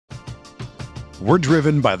We're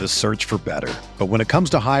driven by the search for better. But when it comes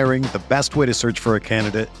to hiring, the best way to search for a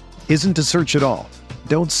candidate isn't to search at all.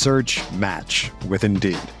 Don't search, match with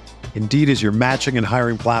Indeed. Indeed is your matching and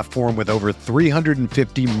hiring platform with over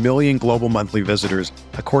 350 million global monthly visitors,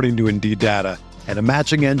 according to Indeed data, and a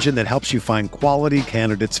matching engine that helps you find quality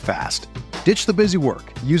candidates fast. Ditch the busy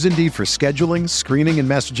work. Use Indeed for scheduling, screening, and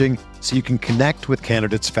messaging so you can connect with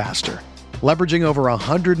candidates faster. Leveraging over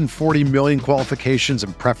 140 million qualifications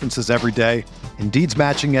and preferences every day, Indeed's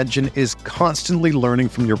matching engine is constantly learning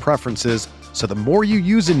from your preferences, so the more you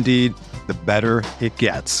use Indeed, the better it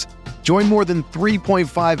gets. Join more than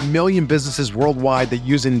 3.5 million businesses worldwide that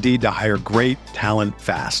use Indeed to hire great talent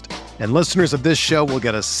fast. And listeners of this show will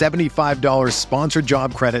get a $75 sponsored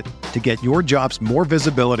job credit to get your jobs more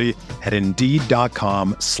visibility at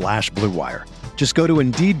Indeed.com/Blue Wire. Just go to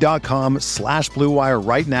Indeed.com/Blue Wire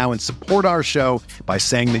right now and support our show by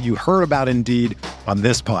saying that you heard about Indeed on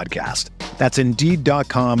this podcast. That's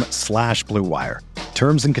Indeed.com/Blue Wire.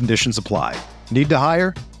 Terms and conditions apply. Need to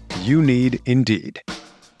hire? You need Indeed.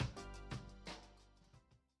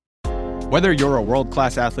 Whether you're a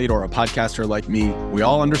world-class athlete or a podcaster like me, we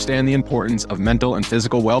all understand the importance of mental and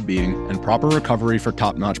physical well-being and proper recovery for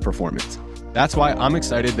top-notch performance. That's why I'm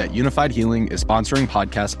excited that Unified Healing is sponsoring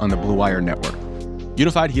podcasts on the Blue Wire Network.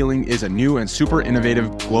 Unified Healing is a new and super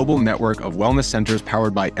innovative global network of wellness centers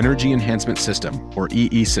powered by Energy Enhancement System, or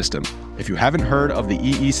EE System. If you haven't heard of the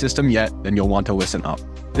EE System yet, then you'll want to listen up.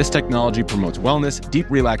 This technology promotes wellness, deep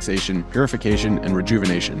relaxation, purification, and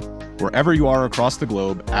rejuvenation. Wherever you are across the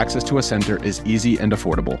globe, access to a center is easy and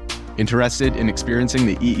affordable. Interested in experiencing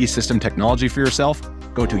the EE System technology for yourself?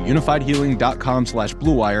 Go to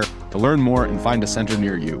unifiedhealing.com/Blue Wire to learn more and find a center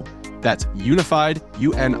near you. That's unified,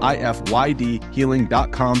 UNIFYD,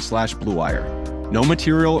 healing.com/Blue Wire. No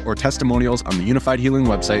material or testimonials on the Unified Healing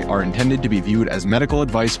website are intended to be viewed as medical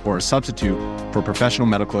advice or a substitute for professional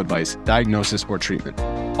medical advice, diagnosis, or treatment.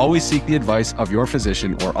 Always seek the advice of your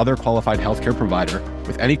physician or other qualified healthcare provider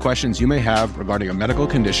with any questions you may have regarding a medical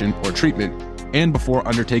condition or treatment and before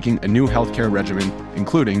undertaking a new healthcare regimen,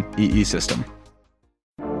 including EE System.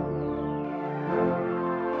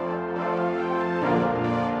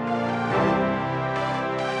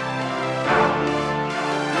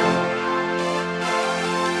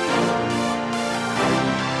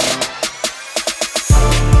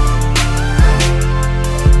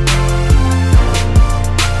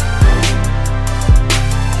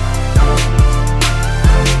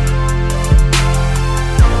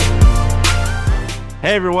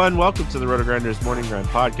 Hey everyone, welcome to the RotoGrinders Morning Grind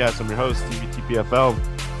Podcast. I'm your host, TBTPFL.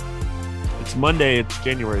 It's Monday, it's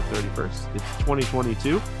January 31st. It's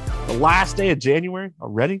 2022, the last day of January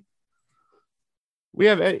already. We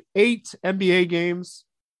have 8 NBA games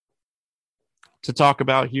to talk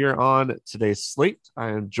about here on today's slate. I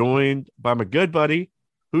am joined by my good buddy,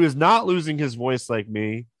 who is not losing his voice like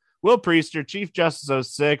me, Will Priester, Chief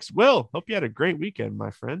Justice 06. Will, hope you had a great weekend,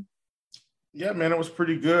 my friend. Yeah, man, it was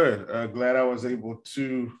pretty good. Glad I was able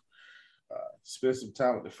to spend some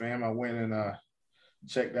time with the fam. I went and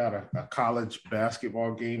checked out a college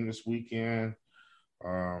basketball game this weekend,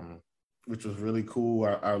 which was really cool.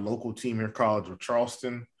 Our local team here, College of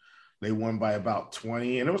Charleston, they won by about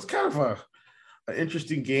 20. And it was kind of an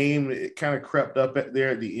interesting game. It kind of crept up there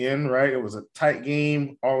at the end, right? It was a tight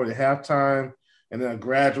game all the way to halftime, and then a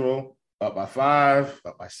gradual up by 5,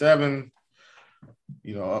 up by 7.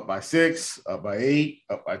 Up by 6, up by 8,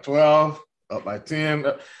 up by 12, up by 10.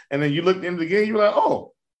 And then you looked into the game, you were like,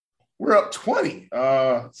 oh, we're up 20.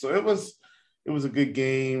 So it was a good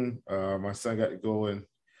game. My son got to go and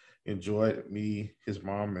enjoy it. Me, his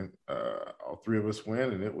mom, and all 3 of us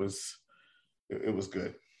went, and it was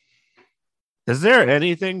good. Is there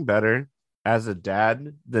anything better as a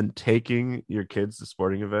dad than taking your kids to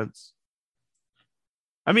sporting events?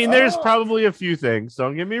 I mean, there's probably a few things.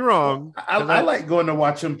 Don't get me wrong. I like going to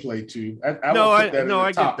watch him play too. I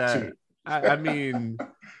get that. I mean,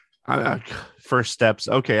 first steps.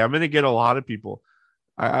 Okay, I'm going to get a lot of people.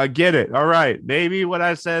 I get it. All right. Maybe what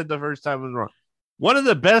I said the first time was wrong. One of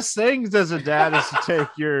the best things as a dad is to take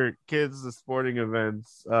your kids to sporting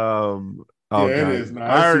events. It is. No,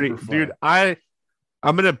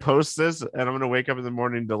 I'm going to post this and I'm going to wake up in the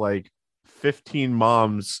morning to like 15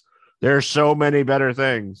 moms. There's so many better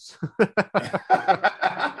things.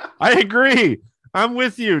 I agree. I'm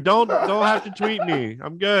with you. Don't have to tweet me.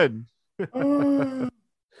 I'm good.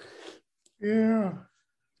 Yeah.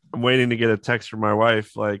 I'm waiting to get a text from my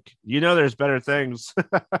wife. Like, there's better things.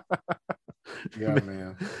 Yeah,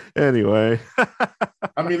 man. Anyway.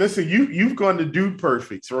 I mean, listen, you've gone to Dude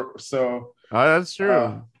Perfect. So that's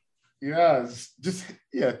true.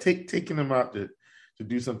 taking them out to to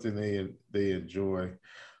do something they enjoy.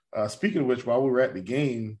 Speaking of which, while we were at the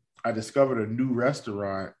game, I discovered a new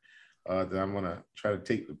restaurant that I'm gonna try to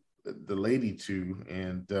take the lady to,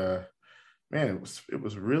 and man, it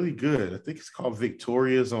was really good. I think it's called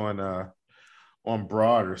Victoria's on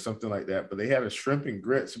Broad or something like that. But they had a shrimp and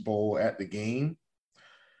grits bowl at the game,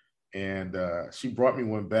 and she brought me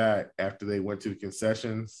one back after they went to the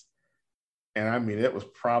concessions. And I mean, it was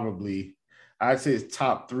probably, I'd say it's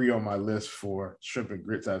top 3 on my list for shrimp and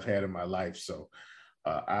grits I've had in my life. So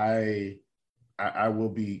I will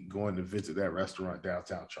be going to visit that restaurant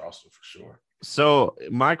downtown Charleston for sure. So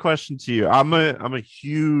my question to you, I'm a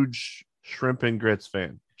huge shrimp and grits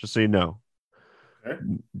fan, just so you know. Okay.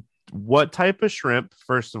 What type of shrimp,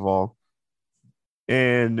 first of all,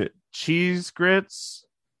 and cheese grits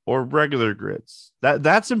or regular grits?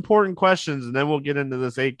 That's important questions, and then we'll get into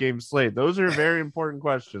this 8-game slate. Those are very important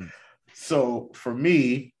questions. So for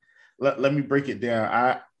me, let me break it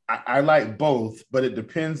down. I like both, but it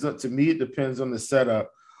depends on the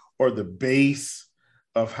setup or the base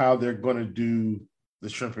of how they're going to do the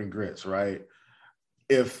shrimp and grits, right?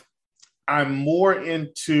 If I'm more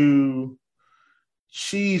into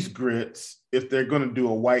cheese grits, if they're going to do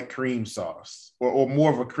a white cream sauce or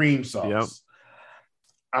more of a cream sauce. Yep.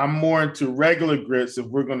 I'm more into regular grits if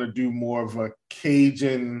we're going to do more of a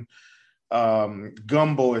Cajun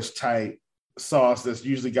gumbo-ish type sauce that's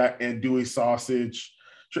usually got andouille sausage.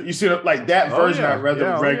 You see, like that version, I'd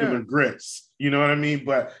rather regular grits. You know what I mean?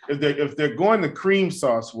 But if they're going the cream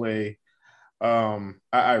sauce way,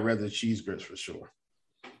 I'd rather cheese grits for sure.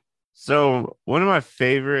 So one of my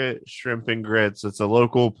favorite shrimp and grits, it's a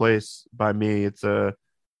local place by me. It's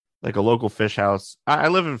like a local fish house. I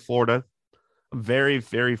live in Florida. I'm very,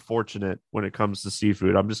 very fortunate when it comes to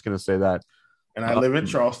seafood. I'm just going to say that. And I live in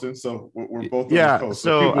Charleston, so we're both on the coast.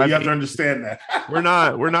 So people, you have to understand that. we're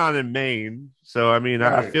not in Maine. So I mean,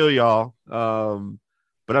 right. I feel y'all.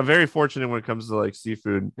 But I'm very fortunate when it comes to like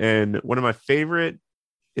seafood. And one of my favorite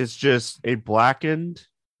is just a blackened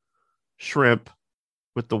shrimp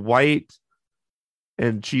with the white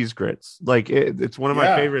and cheese grits. Like it's one of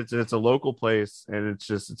my favorites, and it's a local place, and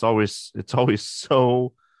it's always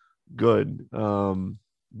so good.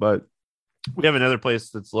 But we have another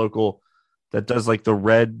place that's local that does like the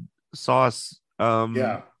red sauce.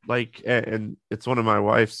 Like, and it's one of my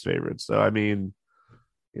wife's favorites. So I mean,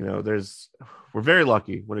 you know, we're very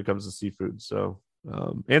lucky when it comes to seafood. So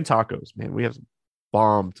and tacos, man, we have some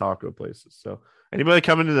bomb taco places. So anybody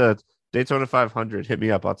coming to the Daytona 500, hit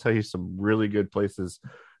me up. I'll tell you some really good places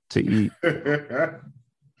to eat.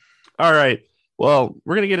 All right. Well,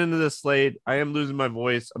 we're going to get into this slate. I am losing my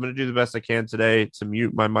voice. I'm going to do the best I can today to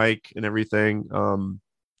mute my mic and everything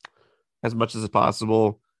as much as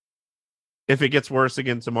possible. If it gets worse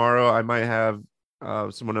again tomorrow, I might have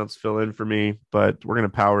someone else fill in for me, but we're going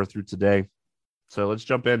to power through today. So let's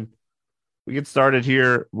jump in. We get started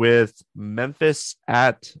here with Memphis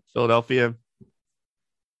at Philadelphia.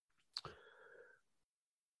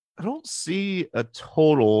 I don't see a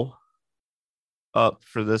total up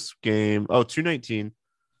for this game. Oh, 219.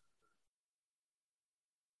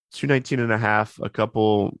 219 and a half. A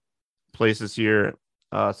couple places here.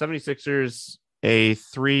 76ers, a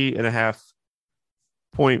 3.5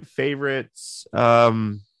 point favorites.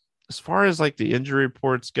 As far as like the injury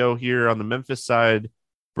reports go here on the Memphis side,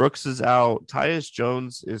 Brooks is out. Tyus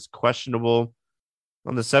Jones is questionable.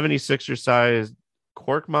 On the 76ers side,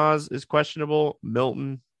 Korkmaz is questionable.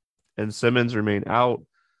 Milton and Simmons remain out.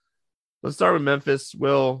 Let's start with Memphis.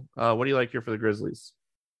 Will, what do you like here for the Grizzlies?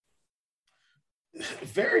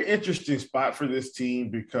 Very interesting spot for this team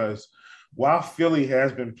because while Philly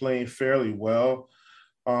has been playing fairly well,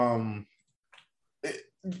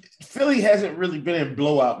 Philly hasn't really been in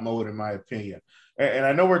blowout mode, in my opinion. And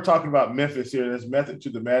I know we're talking about Memphis here. There's method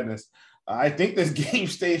to the madness. I think this game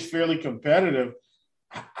stays fairly competitive.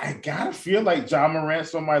 I gotta feel like Ja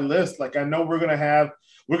Morant's on my list. Like I know we're gonna have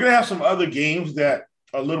some other games that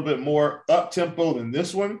are a little bit more up tempo than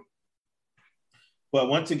this one. But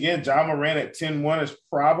once again, Ja Morant at 10-1 is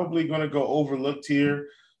probably going to go overlooked here.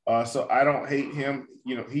 So I don't hate him.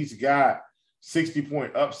 You know, he's got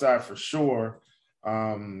 60-point upside for sure.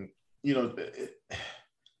 You know,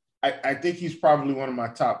 I think he's probably one of my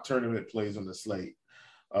top tournament plays on the slate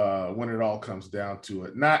when it all comes down to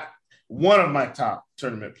it. Not one of my top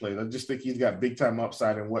tournament plays. I just think he's got big-time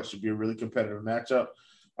upside in what should be a really competitive matchup.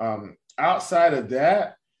 Outside of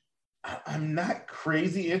that, I'm not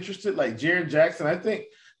crazy interested. Like Jaren Jackson, I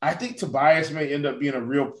think Tobias may end up being a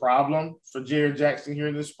real problem for Jaren Jackson here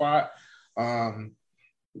in this spot. And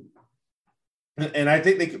and I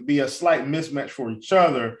think they could be a slight mismatch for each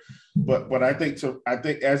other. But I think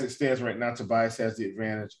as it stands right now, Tobias has the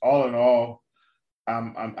advantage. All in all,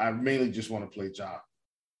 I mainly just want to play Ja.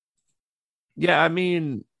 Yeah, I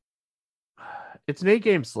mean, it's an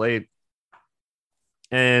 8-game slate,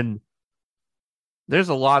 and there's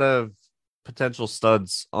a lot of potential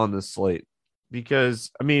studs on this slate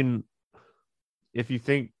because, I mean, if you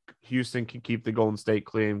think Houston can keep the Golden State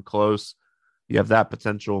claim close, you have that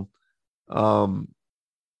potential. I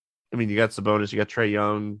mean, you got Sabonis, you got Trae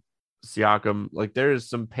Young, Siakam. Like, there's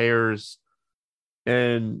some pairs,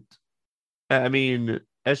 and I mean,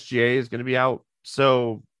 SGA is going to be out,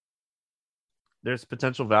 so there's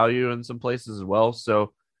potential value in some places as well.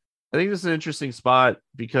 So I think this is an interesting spot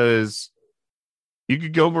because you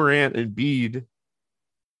could go Morant and Embiid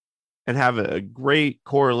and have a great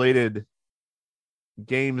correlated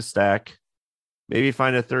game stack. Maybe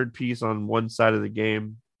find a third piece on one side of the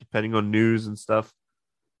game, depending on news and stuff.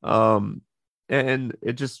 And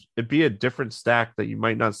it'd be a different stack that you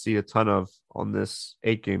might not see a ton of on this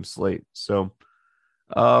 8-game slate. So,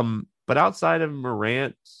 but outside of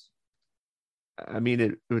Morant, I mean,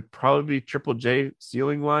 it would probably be Triple J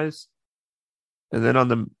ceiling wise. And then on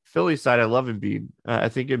the Philly side, I love Embiid. I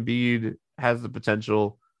think Embiid has the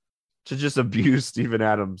potential to just abuse Steven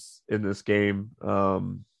Adams in this game.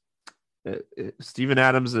 Steven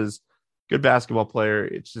Adams is a good basketball player.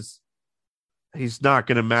 It's just he's not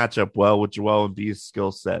going to match up well with Joel Embiid's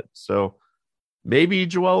skill set. So maybe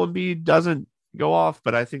Joel Embiid doesn't go off,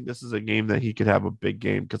 but I think this is a game that he could have a big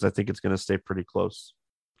game because I think it's going to stay pretty close.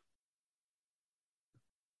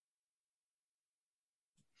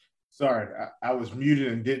 Sorry, I was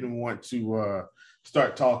muted and didn't want to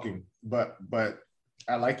start talking, but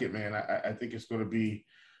I like it, man. I think it's going to be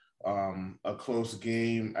a close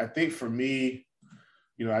game. I think for me,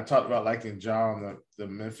 I talked about liking Ja on the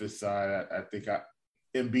Memphis side. I think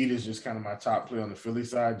Embiid is just kind of my top play on the Philly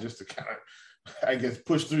side, just to kind of, I guess,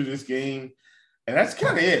 push through this game. And that's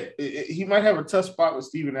kind of it. He might have a tough spot with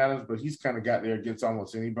Steven Adams, but he's kind of got there against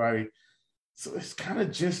almost anybody. So it's kind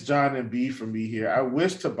of just John and B for me here. I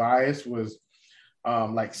wish Tobias was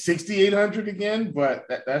like 6,800 again, but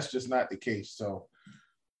that's just not the case. So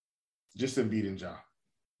just Embiid and Ja.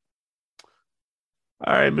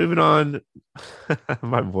 All right, moving on.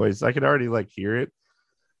 My voice, I can already hear it.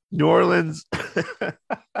 New Orleans.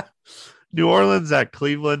 New Orleans at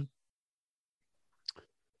Cleveland.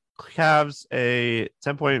 Cavs a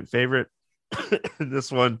 10-point favorite.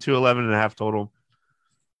 This one, 211.5 total.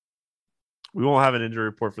 We won't have an injury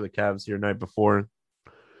report for the Cavs here night before.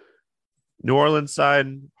 New Orleans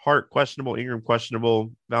side, Hart questionable, Ingram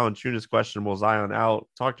questionable, Valanciunas questionable, Zion out.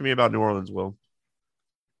 Talk to me about New Orleans, Will.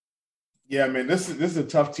 Yeah, man, this is a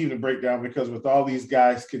tough team to break down because with all these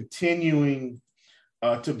guys continuing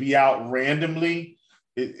to be out randomly,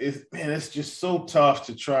 it's just so tough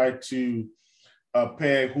to try to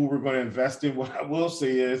peg who we're going to invest in. What I will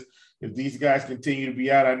say is if these guys continue to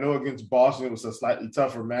be out, I know against Boston it was a slightly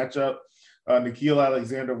tougher matchup. Nickeil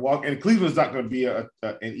Alexander-Walker, and Cleveland's not going to be an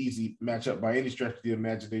easy matchup by any stretch of the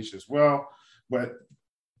imagination as well. But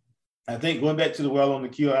I think going back to the well on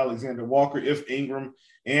Nickeil Alexander-Walker, if Ingram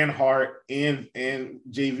and Hart and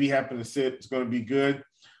JV happen to sit, it's going to be good.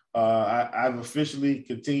 I've officially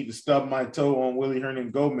continued to stub my toe on Willie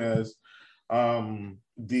Hernangomez.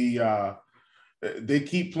 They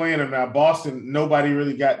keep playing him now. Boston, nobody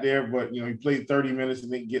really got there, but he played 30 minutes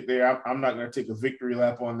and didn't get there. I'm not going to take a victory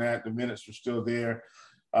lap on that. The minutes were still there.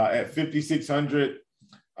 At 5,600,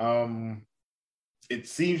 it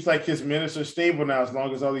seems like his minutes are stable now as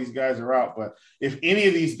long as all these guys are out. But if any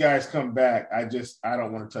of these guys come back, I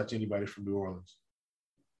don't want to touch anybody from New Orleans.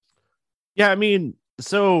 Yeah, I mean,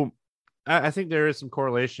 so I think there is some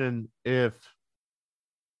correlation. If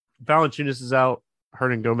Valanciunas is out,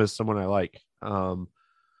 Hernangomez is someone I like.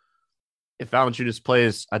 If Valanciunas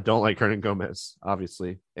plays, I don't like Hernangomez,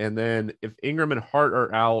 obviously. And then if Ingram and Hart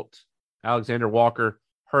are out, Alexander Walker,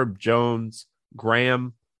 Herb Jones,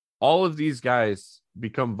 Graham, all of these guys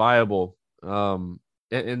become viable in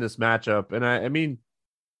this matchup. And I mean,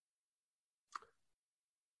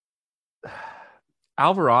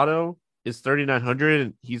 Alvarado is 3,900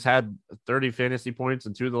 and he's had 30 fantasy points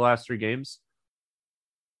in 2 of the last 3 games.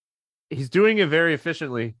 He's doing it very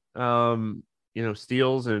efficiently.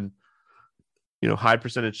 Steals and, high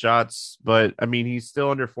percentage shots, but I mean, he's still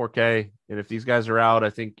under 4K. And if these guys are out, I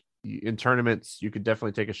think in tournaments, you could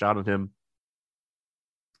definitely take a shot on him.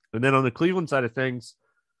 And then on the Cleveland side of things,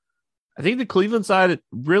 I think the Cleveland side, it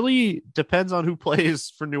really depends on who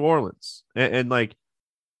plays for New Orleans. I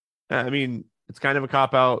mean, it's kind of a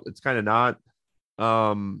cop out. It's kind of not,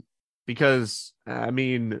 because, I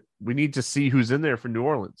mean, we need to see who's in there for New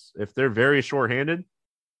Orleans. If they're very shorthanded,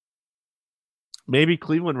 maybe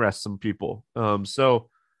Cleveland rests some people. So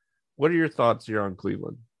what are your thoughts here on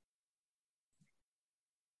Cleveland?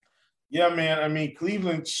 Yeah, man. I mean,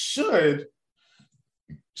 Cleveland should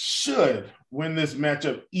win this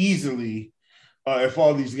matchup easily if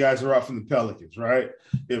all these guys are out from the Pelicans, right?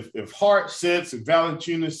 If Hart sits, if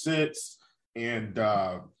Valanciunas sits, and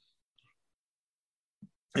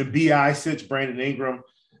BI sits, Brandon Ingram,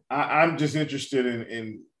 I'm just interested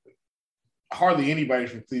in hardly anybody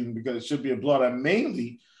from Cleveland because it should be a blowout.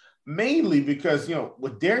 Mainly because,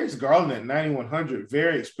 with Darius Garland at 9,100,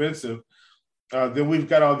 very expensive. Then we've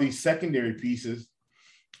got all these secondary pieces.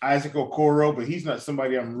 Isaac Okoro, but he's not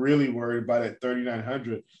somebody I'm really worried about at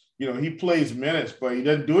 3,900. He plays minutes, but he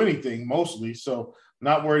doesn't do anything mostly. So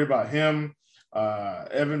not worried about him.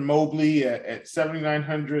 Evan Mobley at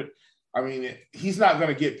 7,900. I mean, he's not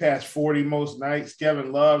going to get past 40 most nights.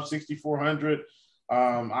 Kevin Love, 6,400.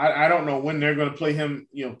 I don't know when they're going to play him,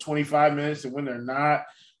 25 minutes and when they're not.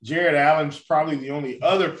 Jared Allen's probably the only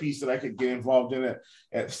other piece that I could get involved in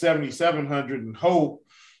at 7,700 and hope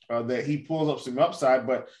that he pulls up some upside.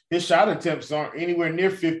 But his shot attempts aren't anywhere near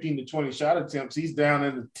 15 to 20 shot attempts. He's down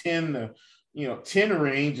in the 10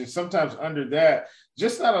 range, and sometimes under that.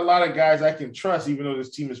 Just not a lot of guys I can trust, even though this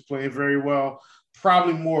team is playing very well.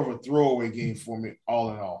 Probably more of a throwaway game for me, all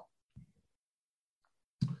in all.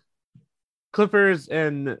 Clippers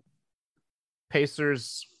and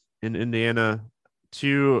Pacers in Indiana,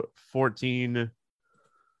 2-14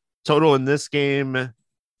 total in this game.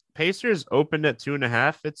 Pacers opened at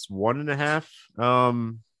 2.5. It's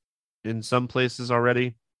 1.5 in some places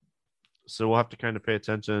already. So we'll have to kind of pay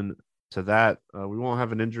attention to that. We won't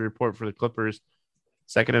have an injury report for the Clippers.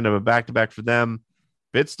 Second end of a back-to-back for them.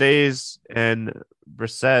 Fitz Days and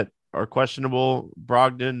Brissett are questionable.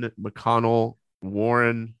 Brogdon, McConnell,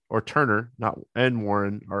 Warren, or Turner, and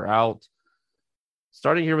Warren are out.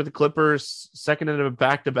 Starting here with the Clippers, second end of a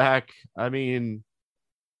back-to-back. I mean,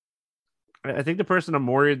 I think the person I'm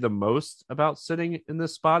worried the most about sitting in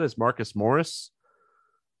this spot is Marcus Morris.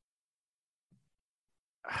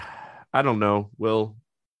 I don't know, Will.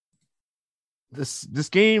 This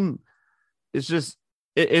game is just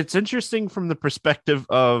it's interesting from the perspective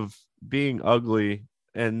of being ugly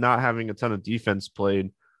and not having a ton of defense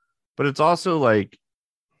played, but it's also like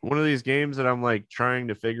one of these games that I'm like trying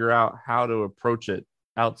to figure out how to approach it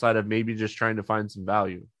outside of maybe just trying to find some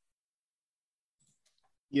value.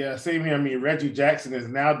 Yeah, same here. I mean, Reggie Jackson is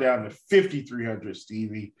now down to 5,300,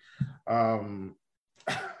 Stevie. And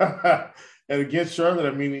against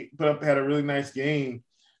Charlotte, I mean, he had a really nice game,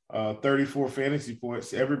 34 fantasy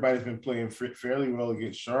points. Everybody's been playing fairly well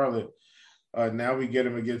against Charlotte. Now we get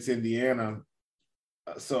him against Indiana.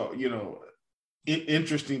 So,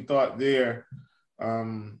 interesting thought there.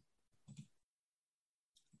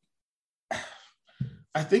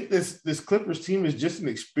 I think this Clippers team is just an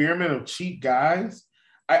experiment of cheap guys.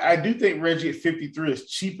 I do think Reggie at 53 is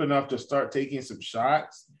cheap enough to start taking some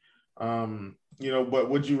shots. But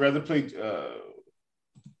would you rather play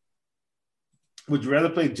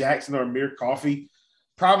Jackson or Amir Coffey?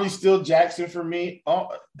 Probably still Jackson for me.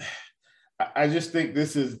 I just think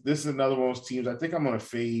this is another one of those teams. I think I'm going to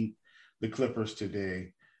fade the Clippers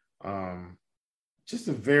today. Just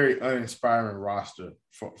a very uninspiring roster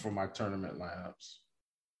for my tournament lineups.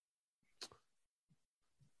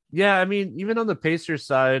 Yeah, I mean, even on the Pacers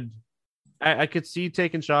side, I could see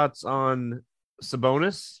taking shots on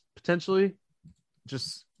Sabonis potentially,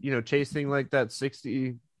 just, chasing like that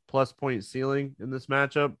 60-plus point ceiling in this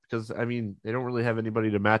matchup because, I mean, they don't really have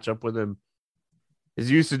anybody to match up with him.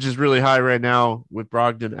 His usage is really high right now with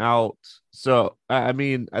Brogdon out. So, I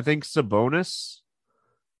mean, I think Sabonis,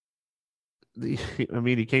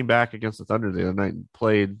 he came back against the Thunder the other night and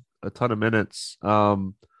played a ton of minutes.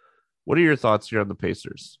 What are your thoughts here on the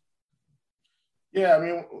Pacers? Yeah, I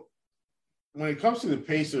mean, when it comes to the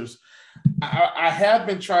Pacers, I have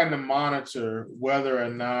been trying to monitor whether or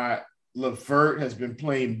not LeVert has been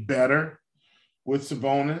playing better with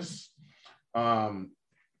Sabonis.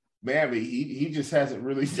 Man, but he just hasn't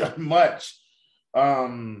really done much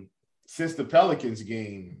since the Pelicans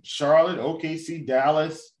game. Charlotte, OKC,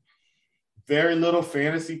 Dallas, very little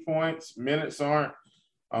fantasy points. Minutes aren't,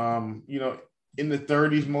 in the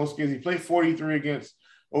 30s most games. He played 43 against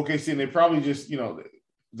OKC, and they probably just,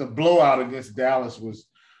 the blowout against Dallas was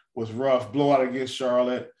rough. Blowout against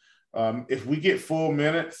Charlotte. If we get full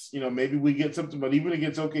minutes, maybe we get something. But even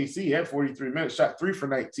against OKC, he had 43 minutes, shot 3 for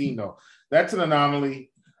 19, though. That's an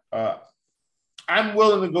anomaly. I'm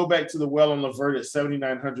willing to go back to the well on LeVert at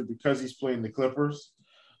 7,900 because he's playing the Clippers.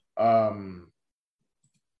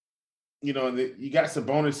 you got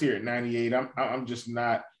Sabonis here at 98. I'm just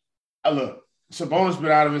not. Look, Sabonis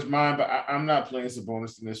been out of his mind, but I'm not playing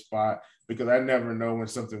Sabonis in this spot because I never know when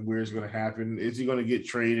something weird is going to happen. Is he going to get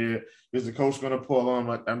traded? Is the coach going to pull him?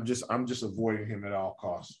 I'm just avoiding him at all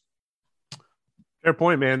costs. Fair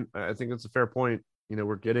point, man. I think that's a fair point.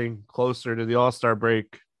 We're getting closer to the All-Star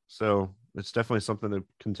break, so it's definitely something to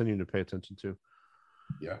continue to pay attention to.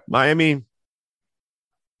 Yeah. Miami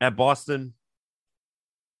at Boston.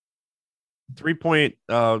 3-point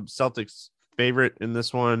Celtics favorite in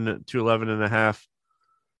this one, 211.5.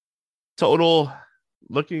 Total,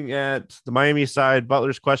 looking at the Miami side,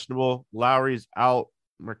 Butler's questionable. Lowry's out.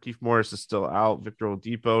 Markieff Morris is still out. Victor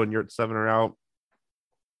Oladipo and Yurt 7 are out.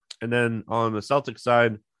 And then on the Celtics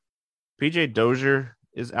side, PJ Dozier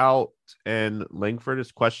is out and Langford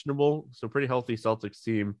is questionable. So pretty healthy Celtics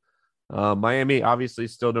team. Miami, obviously,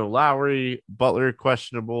 still no Lowry. Butler,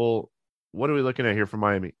 questionable. What are we looking at here for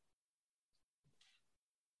Miami?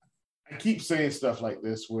 I keep saying stuff like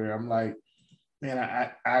this where I'm like,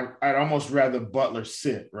 man, I'd almost rather Butler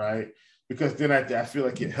sit, right? Because then I feel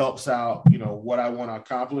like it helps out, what I want to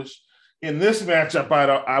accomplish. In this matchup,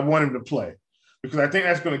 I want him to play because I think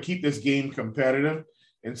that's going to keep this game competitive.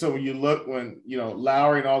 And so when you look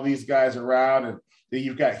Lowry and all these guys around, and then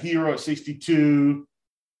you've got Hero at 62,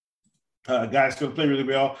 guys going to play really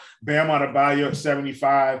well. Bam Adebayo at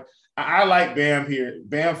 75. I like Bam here.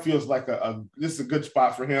 Bam feels like this is a good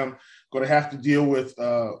spot for him. Going to have to deal with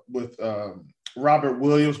Robert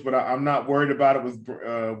Williams, but I'm not worried about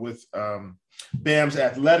it with Bam's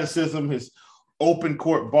athleticism, his open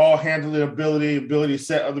court ball handling ability to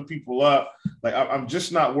set other people up. Like I'm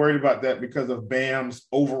just not worried about that because of Bam's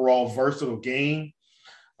overall versatile game.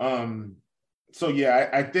 So yeah,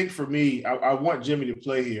 I think for me, I want Jimmy to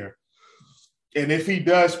play here. And if he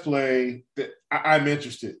does play, I'm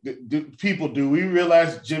interested. Do we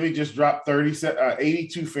realize Jimmy just dropped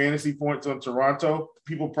 82 fantasy points on Toronto?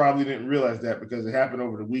 People probably didn't realize that because it happened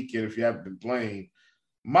over the weekend if you haven't been playing.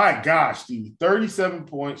 My gosh, Steve, 37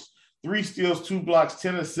 points, 3 steals, 2 blocks,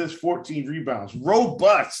 10 assists, 14 rebounds.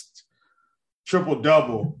 Robust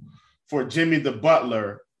triple-double for Jimmy the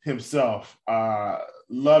Butler himself.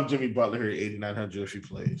 Love Jimmy Butler here at 8,900 if he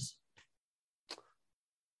plays.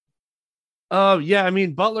 Yeah, I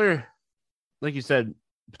mean, Butler, like you said,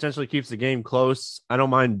 potentially keeps the game close. I don't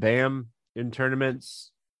mind Bam in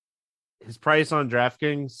tournaments. His price on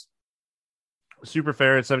DraftKings, super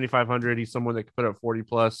fair at 7,500. He's someone that could put up 40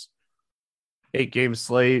 plus. 8-game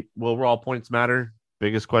slate. Will raw points matter?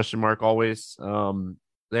 Biggest question mark always.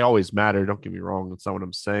 They always matter. Don't get me wrong. That's not what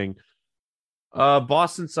I'm saying.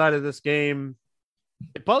 Boston side of this game,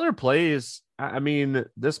 if Butler plays, I mean,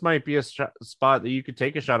 this might be a spot that you could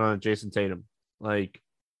take a shot on Jason Tatum. Like,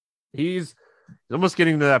 he's almost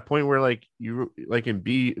getting to that point where, like, you like in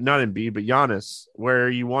B, not in B, but Giannis, where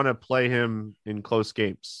you want to play him in close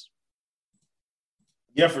games.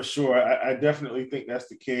 Yeah, for sure. I definitely think that's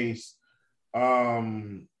the case.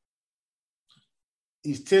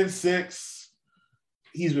 He's 10-6.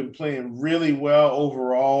 He's been playing really well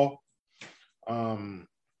overall.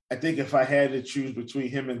 I think if I had to choose between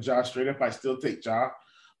him and Ja straight up, I still take Ja.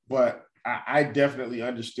 But I definitely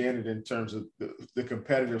understand it in terms of the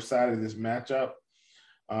competitive side of this matchup.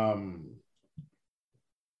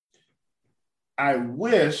 I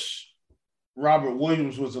wish Robert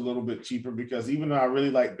Williams was a little bit cheaper because even though I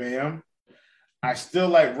really like Bam, I still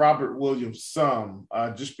like Robert Williams some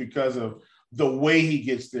just because of the way he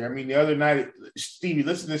gets there. I mean, the other night, Stevie,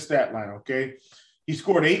 listen to this stat line, okay? He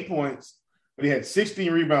scored 8 points. But he had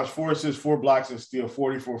 16 rebounds, 4 assists, 4 blocks, and steal,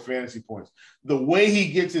 44 fantasy points. The way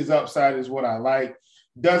he gets his upside is what I like.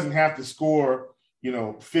 Doesn't have to score,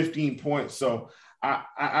 15 points. So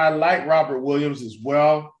I like Robert Williams as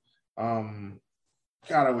well. God,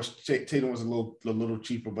 I wish Tatum was a little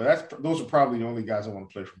cheaper, but those are probably the only guys I want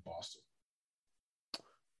to play from Boston.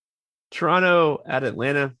 Toronto at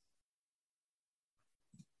Atlanta.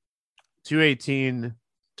 218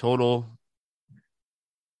 total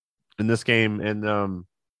in this game, and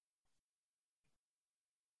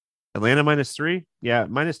Atlanta -3. Yeah,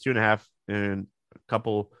 -2.5 in a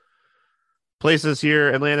couple places here.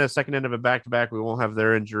 Atlanta, second end of a back-to-back. We won't have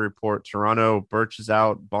their injury report. Toronto, Birch is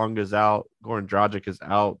out. Bonga's out. Goran Dragic is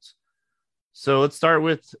out. So let's start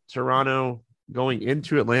with Toronto going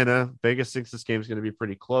into Atlanta. Vegas thinks this game is going to be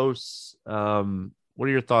pretty close. What are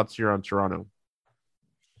your thoughts here on Toronto?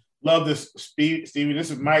 Love this, Stevie.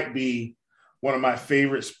 This might be one of my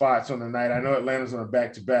favorite spots on the night. I know Atlanta's on a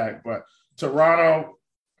back-to-back, but Toronto,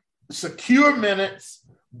 secure minutes,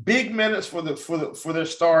 big minutes for their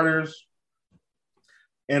starters,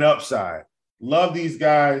 and upside. Love these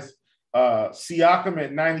guys. Siakam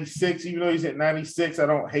at 96, even though he's at 96, I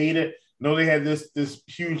don't hate it. No, they had this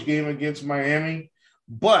huge game against Miami,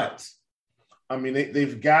 but I mean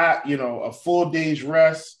they've got a full day's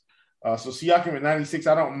rest. So Siakam at 96,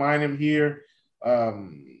 I don't mind him here.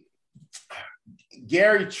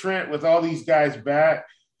 Gary Trent with all these guys back,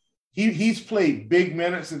 he's played big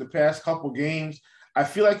minutes in the past couple games. I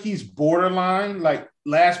feel like he's borderline, like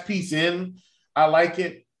last piece in. I like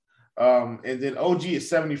it. And then OG at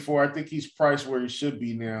 74, I think he's priced where he should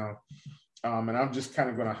be now. And I'm just kind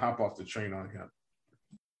of going to hop off the train on him.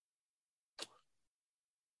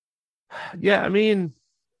 Yeah, I mean,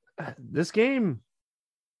 this game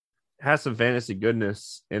has some fantasy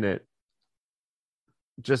goodness in it.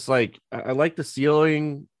 Just like I like the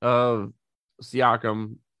ceiling of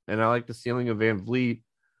Siakam and I like the ceiling of Van Vliet.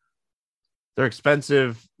 They're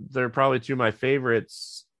expensive. They're probably two of my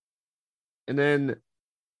favorites. And then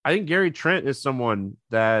I think Gary Trent is someone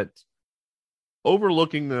that,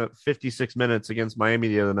 overlooking the 56 minutes against Miami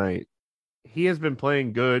the other night, he has been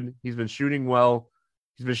playing good. He's been shooting well.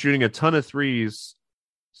 He's been shooting a ton of threes.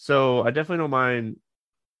 So I definitely don't mind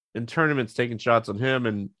in tournaments taking shots on him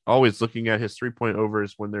and always looking at his 3-point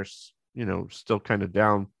overs when they're, still kind of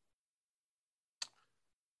down.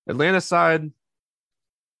 Atlanta side,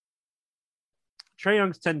 Trae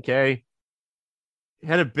Young's 10K. He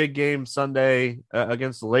had a big game Sunday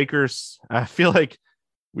against the Lakers. I feel like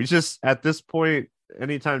we just, at this point,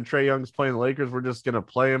 anytime Trae Young's playing the Lakers, we're just going to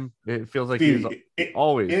play him. It feels like he's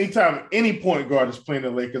always. Anytime any point guard is playing the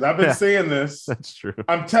Lakers, I've been saying this. That's true.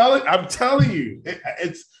 I'm telling you,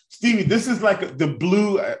 it's Stevie. This is like the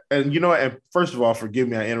blue, and and first of all, forgive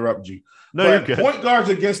me, I interrupt you. No, but you're good. Point guards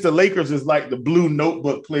against the Lakers is like the blue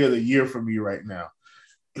notebook player of the year for me right now.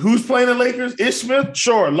 Who's playing the Lakers? Ish Smith?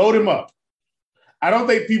 Sure, load him up. I don't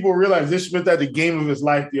think people realize Ish Smith had the game of his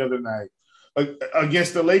life the other night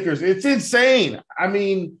against the Lakers. It's insane. I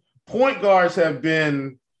mean, point guards have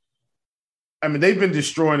been – they've been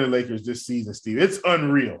destroying the Lakers this season, Steve. It's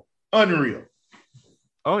unreal. Unreal.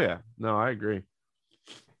 Oh, yeah. No, I agree.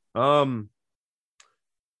 Trae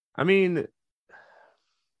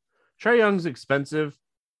Young's expensive.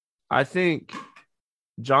 I think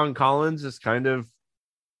John Collins is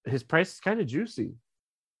his price is kind of juicy.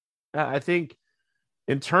 I think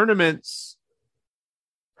in tournaments,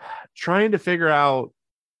 trying to figure out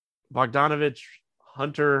Bogdanovich,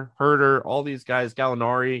 Hunter, Herter, all these guys,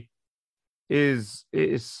 Gallinari is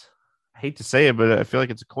I hate to say it, but I feel like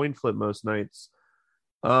it's a coin flip most nights.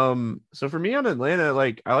 So for me on Atlanta,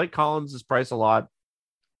 I like Collins' price a lot.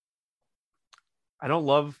 I don't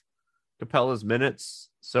love Capella's minutes,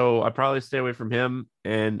 so I probably stay away from him.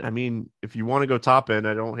 And if you want to go top end,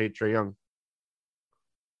 I don't hate Trae Young.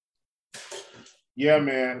 Yeah,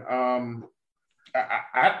 man.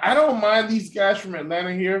 I don't mind these guys from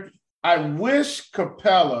Atlanta here. I wish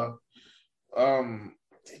Capella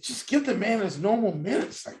just give the man his normal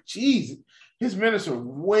minutes. Like, geez, his minutes are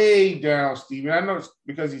way down, Steven. I know it's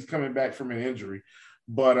because he's coming back from an injury,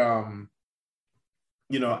 but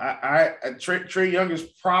Trae Young is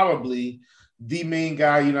probably the main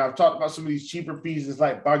guy. I've talked about some of these cheaper pieces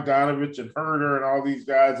like Bogdanovich and Herter and all these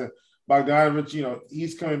guys. And Bogdanovich,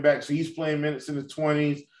 he's coming back, so he's playing minutes in the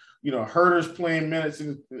 20s. Herter's playing minutes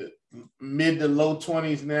in the mid to low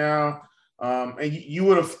 20s now. And you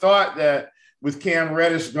would have thought that with Cam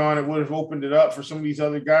Reddish gone, it would have opened it up for some of these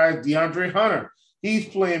other guys. DeAndre Hunter, he's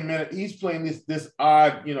playing minutes. He's playing this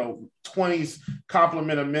odd, 20s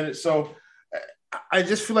complement of minutes. So I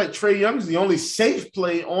just feel like Trae Young's the only safe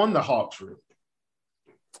play on the Hawks, really.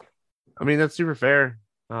 That's super fair.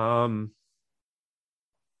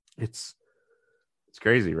 It's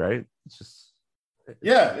crazy, right? It's just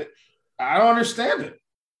I don't understand it.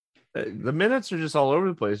 The minutes are just all over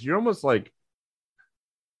the place. You're almost like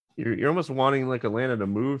you're almost wanting like Atlanta to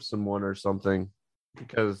move someone or something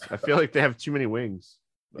because I feel like they have too many wings.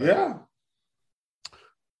 But yeah.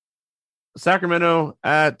 Sacramento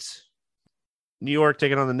at New York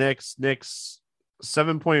taking on the Knicks. Knicks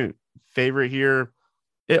 7-point favorite here.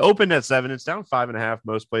 It opened at 7. It's down 5.5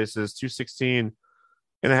 most places.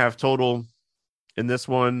 216.5 total in this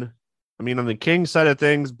one. On the Kings side of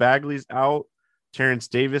things, Bagley's out, Terrence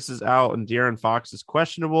Davis is out, and De'Aaron Fox is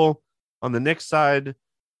questionable. On the Knicks side,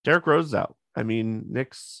 Derrick Rose is out.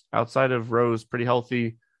 Knicks outside of Rose pretty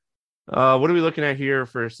healthy. What are we looking at here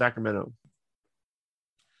for Sacramento?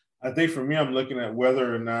 I think for me, I'm looking at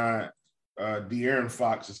whether or not De'Aaron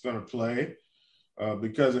Fox is going to play,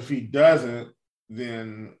 because if he doesn't,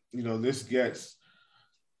 then this gets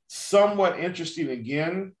somewhat interesting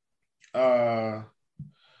again.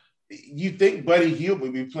 You think Buddy Hield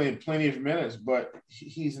would be playing plenty of minutes, but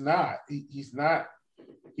he's not. He's not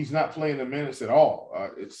he's not playing the minutes at all.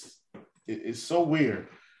 It's so weird.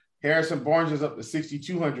 Harrison Barnes is up to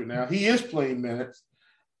 6,200 now. He is playing minutes.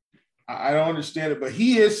 I don't understand it, but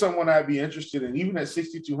he is someone I'd be interested in, even at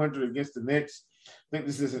 6,200 against the Knicks. I think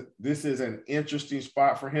this is an interesting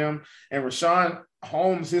spot for him. And Richaun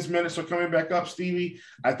Holmes, his minutes are coming back up, Stevie.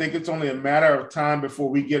 I think it's only a matter of time before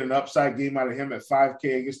we get an upside game out of him at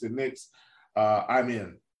 5K against the Knicks. I'm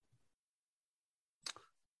in.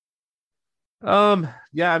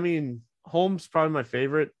 Yeah, I mean, Holmes probably my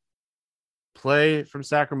favorite play from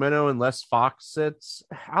Sacramento unless Fox sits.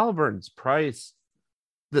 Halliburton's price,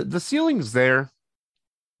 the ceiling's there.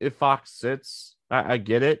 If Fox sits, I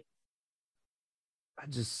get it. I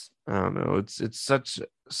don't know. It's such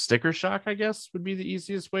sticker shock, I guess, would be the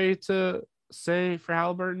easiest way to say for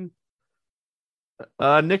Halliburton.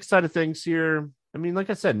 Knicks side of things here. I mean, like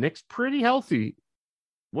I said, Knicks pretty healthy.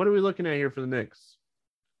 What are we looking at here for the Knicks?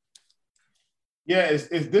 Yeah, is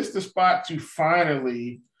this the spot to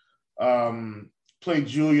finally play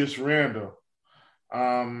Julius Randle?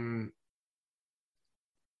 I'm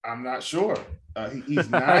not sure. He's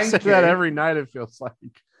 9K. I say that every night, it feels like.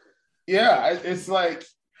 Yeah, it's like,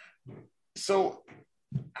 so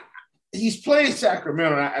he's playing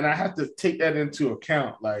Sacramento, and I have to take that into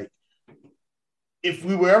account. Like, if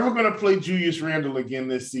we were ever going to play Julius Randle again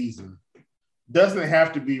this season, doesn't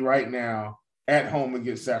have to be right now at home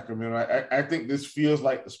against Sacramento. I think this feels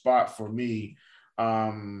like the spot for me.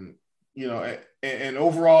 And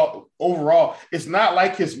overall, it's not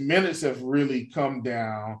like his minutes have really come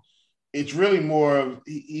down. It's really more of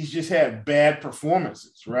he's just had bad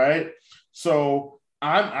performances, right? So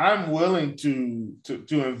I'm willing to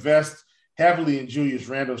invest heavily in Julius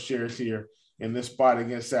Randle shares here in this spot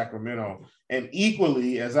against Sacramento. And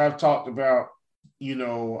equally, as I've talked about,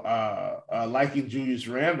 liking Julius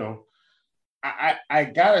Randle,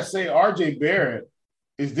 I gotta say, RJ Barrett,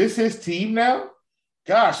 is this his team now?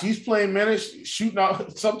 Gosh, he's playing minutes, shooting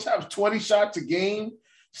out sometimes 20 shots a game.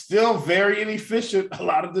 Still very inefficient a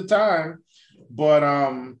lot of the time, but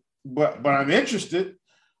I'm interested.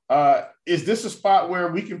 Is this a spot where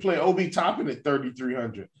we can play Obi Toppin at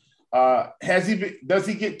 3,300? Does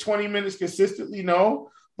he get 20 minutes consistently? No,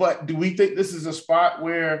 but do we think this is a spot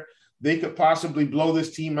where they could possibly blow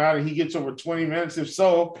this team out and he gets over 20 minutes? If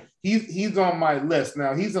so, he's on my list.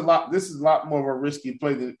 Now this is a lot more of a risky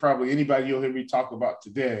play than probably anybody you'll hear me talk about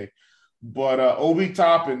today. But Obi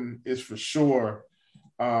Toppin is for sure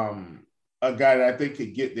a guy that I think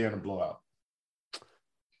could get there in a blowout.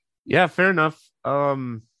 Yeah, fair enough.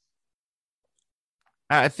 I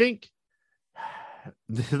think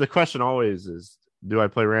the question always is, do I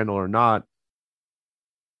play Randle or not?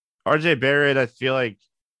 RJ Barrett, I feel like,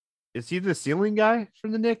 is he the ceiling guy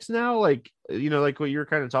from the Knicks now? Like, like what you were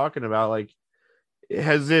kind of talking about, like,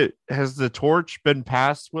 has the torch been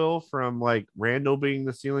passed, Will, from like Randle being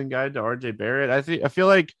the ceiling guy to RJ Barrett? I feel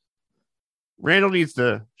like Randle needs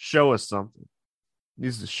to show us something.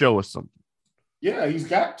 Yeah, he's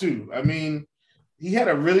got to. I mean, he had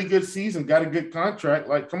a really good season, got a good contract.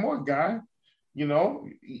 Like, come on, guy.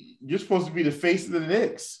 You're supposed to be the face of the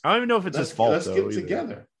Knicks. I don't even know if it's his fault. Let's get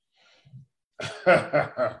together.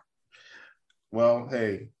 Well,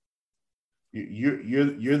 hey,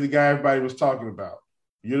 you're the guy everybody was talking about.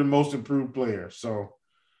 You're the most improved player. So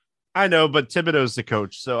I know, but Thibodeau's the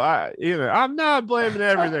coach, so I'm not blaming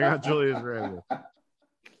everything on Julius Randle.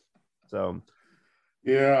 So,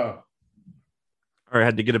 yeah. All right, I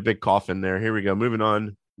had to get a big cough in there. Here we go. Moving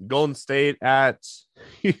on. Golden State at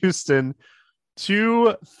Houston,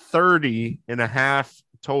 230.5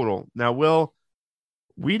 total. Now, Will,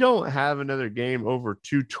 we don't have another game over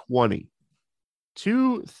 220.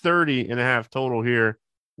 230.5 total here.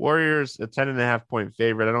 Warriors, a 10.5 point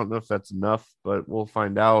favorite. I don't know if that's enough, but we'll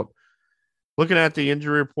find out. Looking at the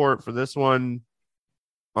injury report for this one,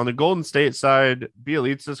 on the Golden State side,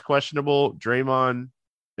 Bjelica's questionable. Draymond,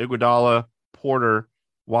 Iguodala, Porter,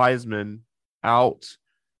 Wiseman out.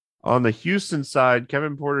 On the Houston side,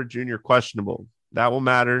 Kevin Porter Jr. questionable. That will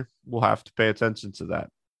matter. We'll have to pay attention to that.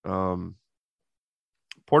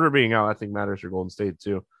 Porter being out, I think, matters for Golden State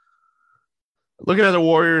too. Looking at the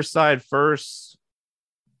Warriors side first,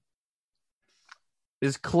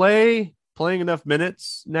 is Clay playing enough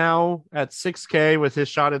minutes now at 6K with his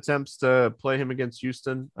shot attempts to play him against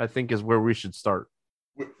Houston? I think is where we should start.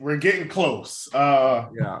 We're getting close.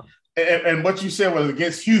 Yeah. And what you said was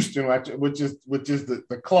against Houston, which is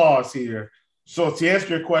the clause here. So to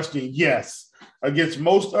answer your question, yes. Against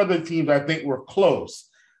most other teams, I think we're close.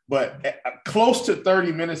 But close to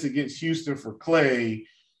 30 minutes against Houston for Clay,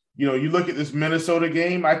 you look at this Minnesota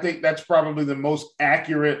game, I think that's probably the most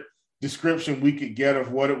accurate description we could get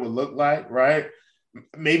of what it would look like, right?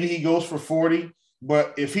 maybe he goes for 40.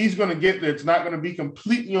 But if he's going to get there, it's not going to be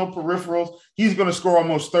completely on peripherals. He's going to score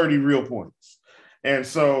almost 30 real points. And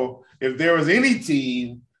so if there was any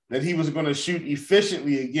team that he was going to shoot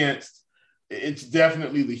efficiently against, it's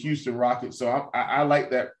definitely the Houston Rockets. So I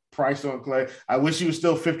like that price on Klay. I wish he was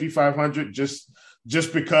still 5,500 just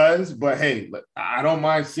because. But, hey, I don't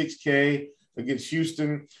mind 6K against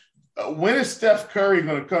Houston. When is Steph Curry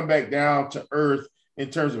going to come back down to earth in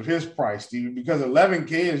terms of his price, Steve? Because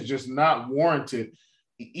 11K is just not warranted,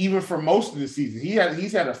 even for most of the season.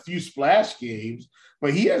 He's had a few splash games,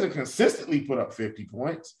 but he hasn't consistently put up 50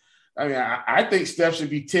 points. I mean, I think Steph should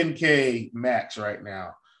be 10K max right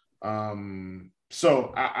now.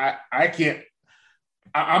 So I can't.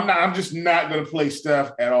 I'm just not going to play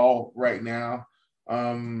Steph at all right now.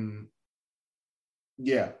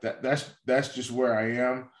 Yeah, that's just where I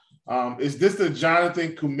am. Is this the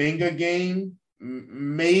Jonathan Kuminga game?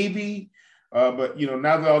 Maybe, but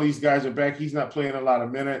now that all these guys are back, he's not playing a lot of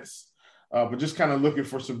minutes, but just kind of looking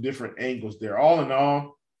for some different angles there. All in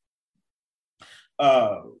all,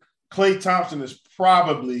 Klay Thompson is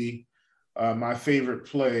probably my favorite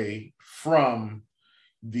play from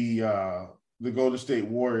the Golden State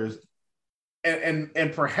Warriors,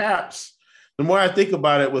 and perhaps the more I think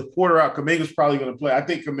about it, with Porter out, Kuminga's probably going to play. I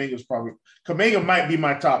think Kuminga might be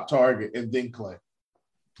my top target, and then Klay.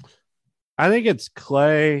 I think it's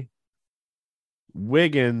Klay,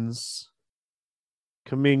 Wiggins,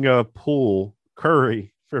 Kuminga, Poole,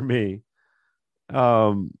 Curry for me.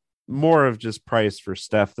 More of just price for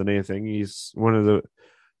Steph than anything. He's one of the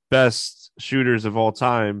best shooters of all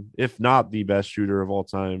time, if not the best shooter of all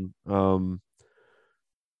time.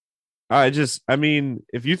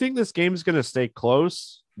 If you think this game's going to stay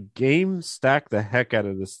close, game stack the heck out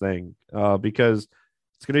of this thing, because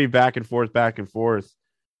it's going to be back and forth.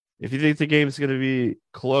 If you think the game's going to be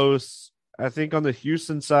close, I think on the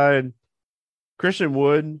Houston side, Christian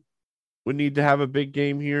Wood would need to have a big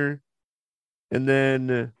game here. And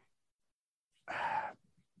then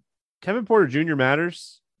Kevin Porter Jr.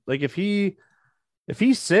 matters. Like if he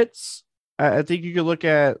sits, I think you could look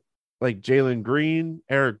at like Jalen Green,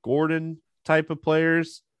 Eric Gordon type of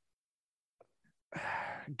players.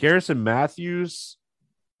 Garrison Matthews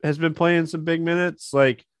has been playing some big minutes.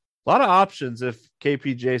 Like a lot of options if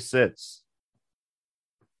KPJ sits.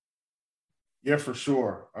 Yeah, for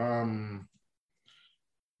sure.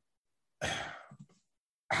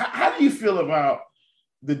 How do you feel about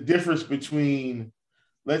the difference between,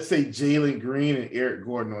 let's say, Jalen Green and Eric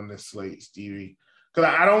Gordon on this slate, Stevie? Because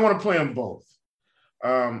I don't want to play them both.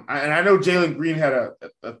 And I know Jalen Green had a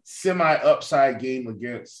semi-upside game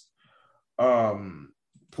against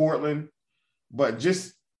Portland, but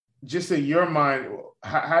just in your mind,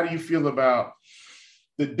 how do you feel about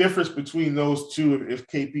the difference between those two if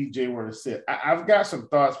KPJ were to sit? I've got some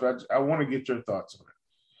thoughts, but I want to get your thoughts on it.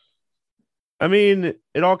 I mean,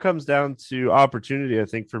 it all comes down to opportunity, I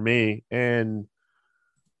think, for me. And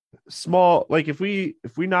small, like if we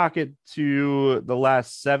knock it to the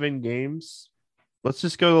last 7 games, let's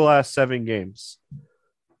just go to the last 7 games.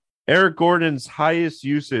 Eric Gordon's highest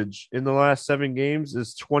usage in the last 7 games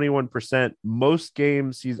is 21%. Most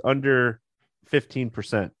games he's under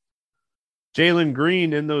 15%. Jalen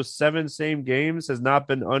Green in those 7 same games has not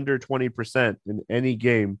been under 20% in any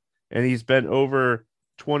game, and he's been over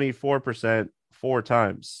 24% 4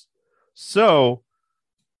 times. So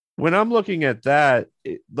when I'm looking at that,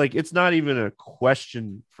 it's not even a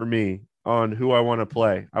question for me on who I want to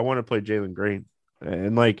play. I want to play Jalen Green.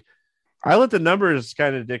 And I let the numbers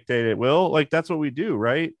kind of dictate it. That's what we do,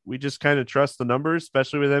 right? We just kind of trust the numbers,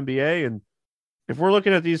 especially with NBA. And if we're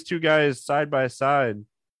looking at these two guys side by side,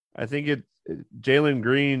 I think Jalen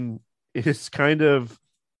Green is kind of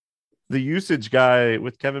the usage guy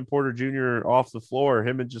with Kevin Porter Jr. off the floor,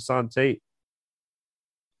 him and Jason Tate.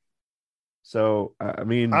 So, I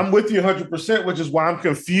mean, I'm with you 100%, which is why I'm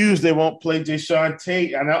confused they won't play Jason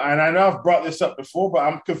Tate. I know I've brought this up before, but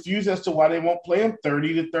I'm confused as to why they won't play him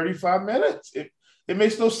 30 to 35 minutes. It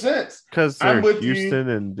makes no sense. Because they're Houston,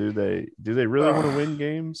 and do they really want to win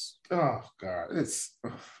games? Oh God, it's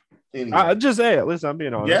anyway. Listen, I'm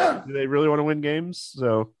being honest. Yeah, do they really want to win games?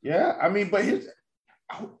 So yeah, I mean, but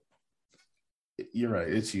you're right.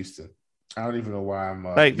 It's Houston. I don't even know why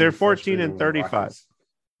I'm they're 14 and 35.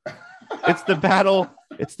 It's the battle.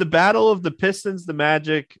 It's the battle of the Pistons, the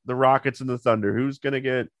Magic, the Rockets, and the Thunder. Who's gonna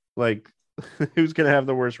get who's gonna have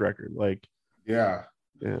the worst record? Yeah,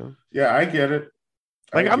 I get it.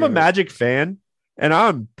 I'm a Magic fan, and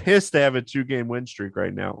I'm pissed to have a 2-game win streak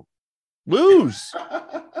right now. Lose.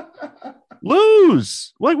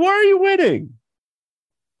 Why are you winning?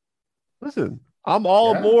 Listen, I'm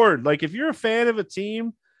all aboard. Like, if you're a fan of a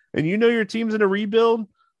team and you know your team's in a rebuild,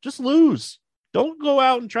 just lose. Don't go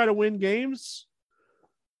out and try to win games.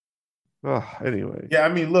 Oh, anyway. Yeah, I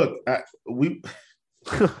mean, look,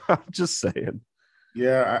 I'm just saying.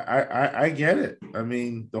 Yeah, I get it. I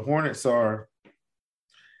mean, the Hornets they're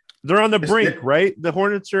on the brink, right? The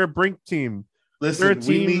Hornets are a brink team. Listen, they're a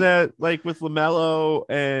team that, like, with LaMelo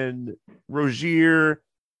and Rozier,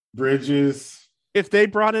 Bridges, if they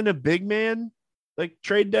brought in a big man, like,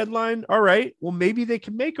 trade deadline, all right, well, maybe they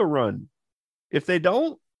can make a run. If they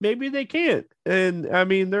don't, maybe they can't. And I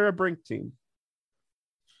mean, they're a brink team.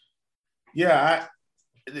 Yeah,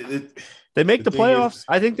 they make the playoffs.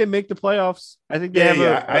 I think they make the playoffs. I think they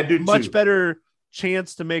have a much better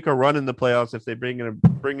chance to make a run in the playoffs if they bring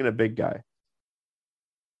in a big guy.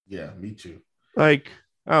 Yeah, me too. Like,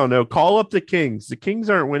 I don't know. Call up the Kings. The Kings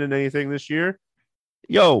aren't winning anything this year.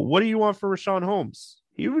 Yo, what do you want for Rashawn Holmes?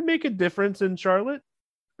 He would make a difference in Charlotte.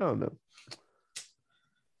 I don't know.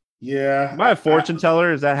 Yeah. Am I a fortune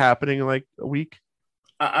teller? Is that happening in like a week?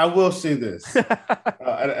 I will say this.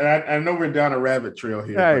 I know we're down a rabbit trail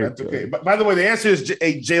here, but that's okay. But by the way, the answer is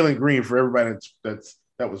Jalen Green for everybody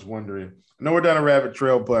that was wondering. I know we're down a rabbit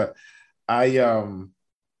trail, but I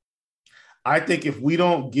think if we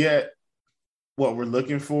don't get what we're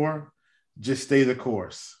looking for, just stay the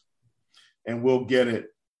course, and we'll get it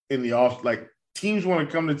in the off. Like, teams want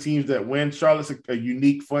to come to teams that win. Charlotte's a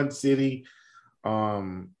unique, fun city.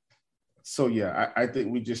 So yeah, I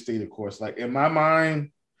think we just stay the course. Like, in my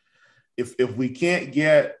mind, if we can't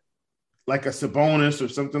get like a Sabonis or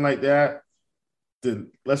something like that,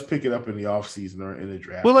 then let's pick it up in the offseason or in the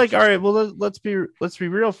draft. Well, like, all right, well, let's be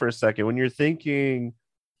real for a second. When you're thinking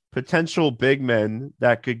potential big men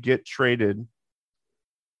that could get traded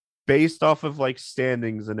based off of like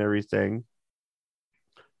standings and everything,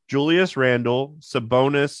 Julius Randle,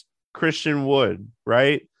 Sabonis, Christian Wood,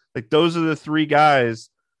 right? Like, those are the three guys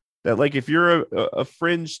that, like, if you're a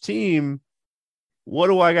fringe team, what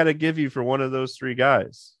do I got to give you for one of those three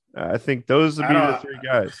guys? I think those would be the three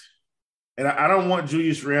guys. And I don't want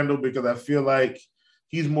Julius Randle because I feel like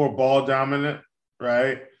he's more ball dominant,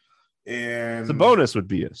 right? And Sabonis would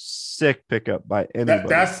be a sick pickup by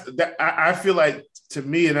anybody. I feel like, to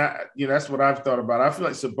me, and that's what I've thought about. I feel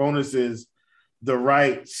like Sabonis is the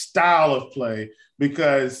right style of play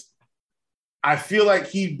because I feel like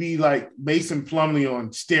he'd be like Mason Plumlee on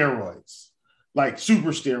steroids, like super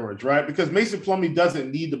steroids, right? Because Mason Plumlee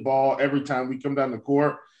doesn't need the ball every time we come down the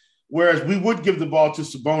court, whereas we would give the ball to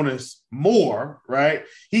Sabonis more, right?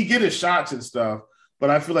 He'd get his shots and stuff,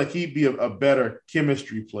 but I feel like he'd be a better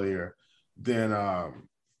chemistry player than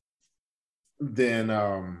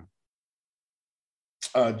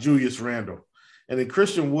Julius Randle. And then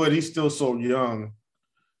Christian Wood, he's still so young.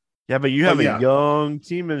 Yeah, but you have a young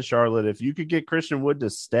team in Charlotte. If you could get Christian Wood to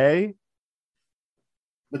stay.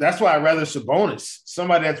 But that's why I'd rather Sabonis,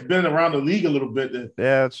 somebody that's been around the league a little bit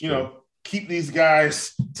to, keep these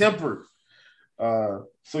guys tempered.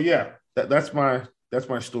 So yeah, that's my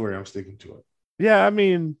story. I'm sticking to it. Yeah, I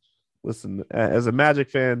mean, listen, as a Magic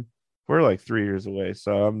fan, we're like 3 years away,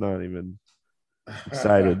 so I'm not even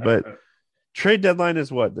excited. But trade deadline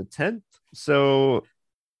is what, the 10th? So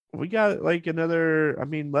we got like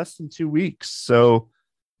less than 2 weeks. So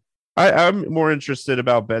I'm more interested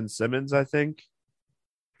about Ben Simmons, I think,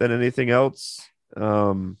 than anything else.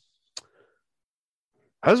 I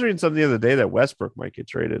was reading something the other day that Westbrook might get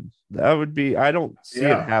traded. That would be, I don't see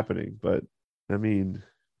it happening, but I mean,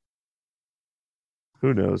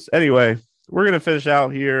 who knows? Anyway, we're going to finish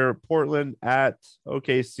out here. Portland at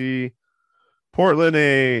OKC. Portland,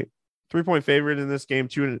 a 3-point favorite in this game,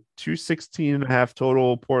 216.5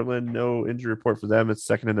 total. Portland, no injury report for them. It's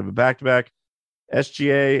second end of a back-to-back.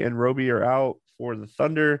 SGA and Roby are out for the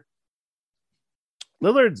Thunder.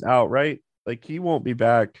 Lillard's out, right? Like, he won't be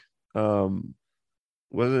back. Wasn't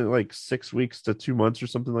it like 6 weeks to 2 months or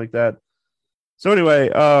something like that? So anyway,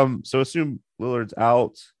 so assume Lillard's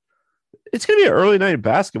out. It's going to be an early night of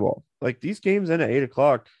basketball. Like, these games end at 8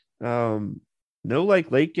 o'clock. No,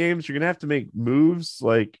 like, late games. You're going to have to make moves,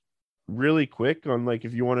 like, really quick on, like,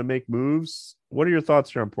 if you want to make moves. What are your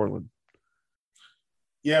thoughts here on Portland?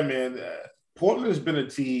 Yeah, man. Portland has been a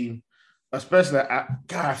team, especially,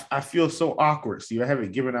 I feel so awkward. See, I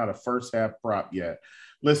haven't given out a first half prop yet.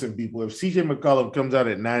 Listen, people, if CJ McCollum comes out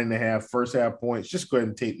at 9.5 first half points, just go ahead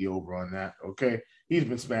and take the over on that, okay? He's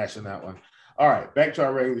been smashing that one. All right, back to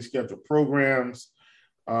our regularly scheduled programs.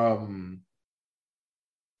 Even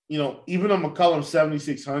though McCollum's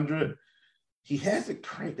 7,600, he hasn't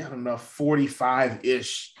cranked out enough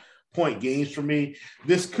 45-ish point games for me.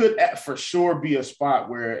 This could for sure be a spot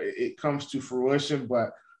where it comes to fruition,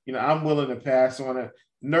 but I'm willing to pass on it.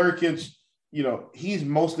 Nurkic, he's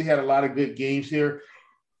mostly had a lot of good games here.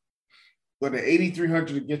 But the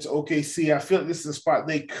 8,300 against OKC, I feel like this is a spot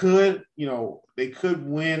they could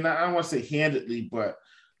win. I don't want to say handedly, but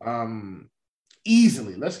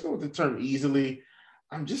easily. Let's go with the term easily.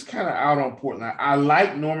 I'm just kind of out on Portland. I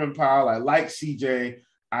like Norman Powell. I like CJ.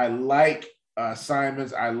 I like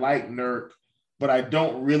Simons. I like Nurk, but I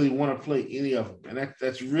don't really want to play any of them. And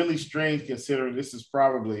that's really strange considering this is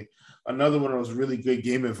probably another one of those really good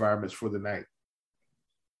game environments for the night.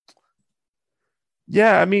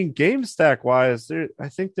 Yeah, I mean, game stack wise, I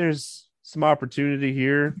think there's some opportunity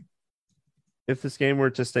here. If this game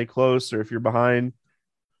were to stay close or if you're behind,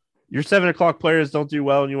 your 7:00 players don't do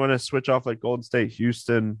well and you want to switch off like Golden State,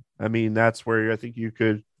 Houston. I mean, that's where I think you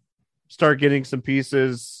could start getting some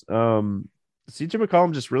pieces. CJ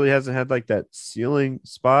McCollum just really hasn't had like that ceiling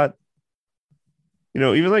spot.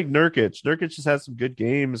 Even like Nurkic just had some good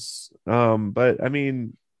games. But I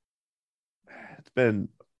mean, it's been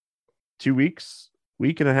 2 weeks,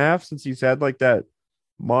 week and a half since he's had like that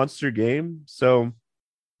monster game. So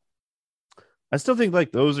I still think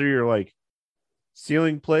like those are your like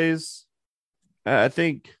ceiling plays. I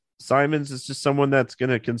think Simons is just someone that's going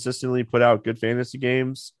to consistently put out good fantasy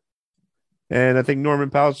games. And I think Norman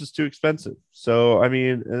Powell's just too expensive. So, I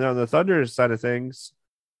mean, and on the Thunder side of things,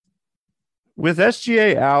 with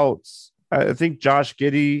SGA out, I think Josh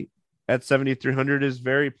Giddey at 7,300 is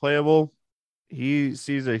very playable. He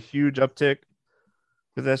sees a huge uptick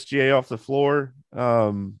with SGA off the floor.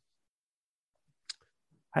 I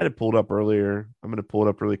had it pulled up earlier. I'm going to pull it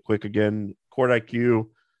up really quick again. Court IQ,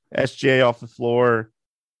 SGA off the floor.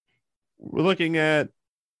 We're looking at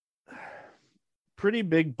pretty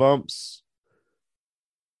big bumps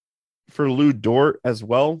for Lou Dort as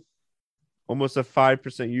well. Almost a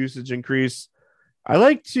 5% usage increase. I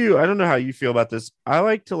don't know how you feel about this. I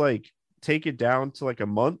like to like take it down to like a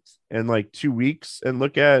month and like 2 weeks and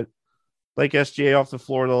look at like SGA off the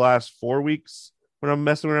floor the last 4 weeks when I'm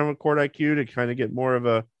messing around with Court IQ to kind of get more of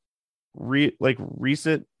a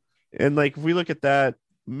recent. And like if we look at that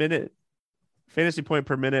minute fantasy point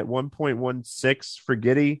per minute, 1.16 for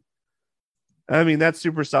Giddey. I mean, that's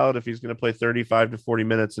super solid if he's going to play 35 to 40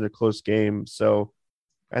 minutes in a close game. So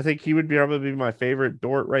I think he would probably be my favorite.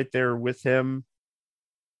 Dort right there with him.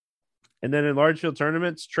 And then in large field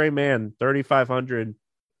tournaments, Trey Mann, 3,500.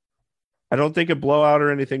 I don't think a blowout or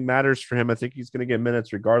anything matters for him. I think he's going to get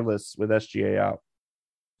minutes regardless with SGA out.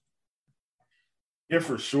 Yeah,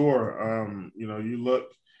 for sure. You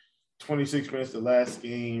look 26 minutes the last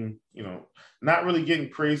game, not really getting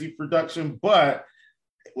crazy production, but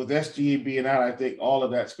with SGA being out, I think all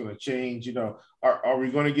of that's going to change. Are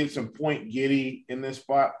we going to get some point Giddey in this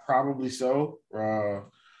spot? Probably so.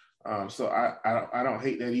 So I don't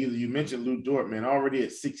hate that either. You mentioned Lou Dort, man, already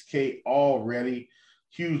at 6K already.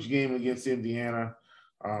 Huge game against Indiana.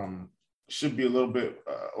 Should be a little bit,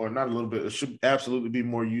 or not a little bit, it should absolutely be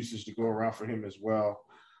more usage to go around for him as well.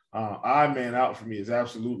 Odd man out for me is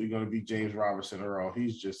absolutely going to be James Robinson Earl.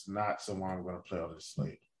 He's just not someone I'm going to play on this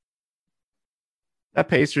slate. That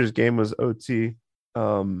Pacers game was OT.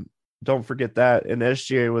 Don't forget that. And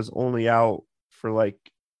SGA was only out for like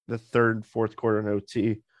the third and fourth quarter in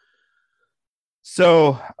OT.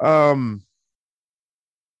 So, I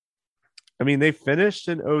mean, they finished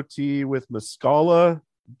in OT with Muscala,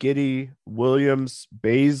 Giddey, Williams,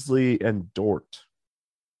 Baisley, and Dort.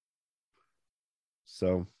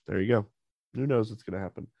 So there you go. Who knows what's going to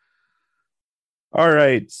happen? All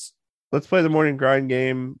right. Let's play the morning grind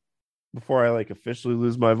game before I like officially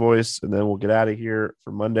lose my voice, and then we'll get out of here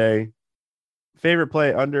for Monday. Favorite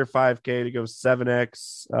play under 5K to go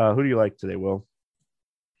 7X. Who do you like today, Will?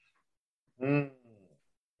 In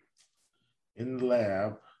the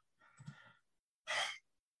lab.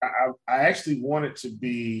 I actually want it to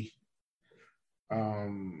be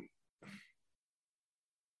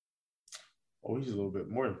he's a little bit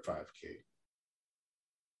more than 5K.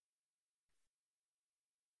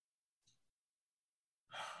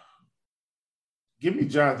 Give me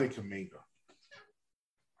Jonathan Kuminga.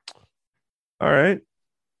 All right.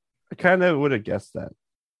 I kind of would have guessed that.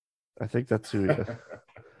 I think that's who he is.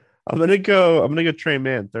 I'm gonna go Trey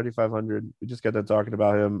Mann, 3,500. We just got done talking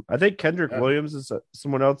about him. I think Kendrick Williams is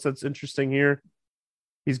someone else that's interesting here.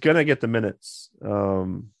 He's gonna get the minutes.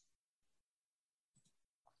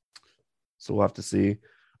 So we'll have to see.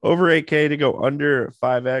 Over 8K to go under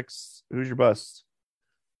 5X. Who's your bust?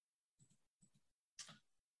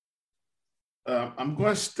 I'm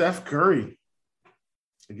going Steph Curry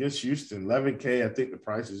against Houston. 11K. I think the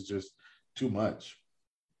price is just too much.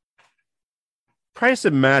 Price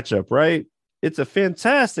and matchup, right? It's a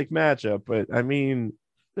fantastic matchup, but I mean,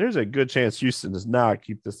 there's a good chance Houston does not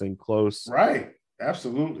keep this thing close. Right.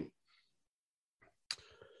 Absolutely.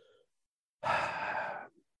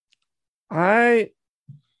 I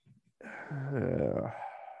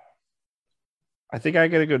think I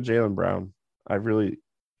got to go Jaylen Brown. I really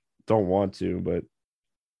don't want to, but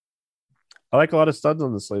I like a lot of studs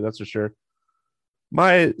on the slate. That's for sure.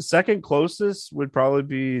 My second closest would probably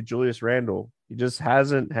be Julius Randle. He just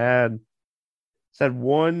hasn't had. He's had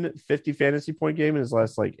one 50 fantasy point game in his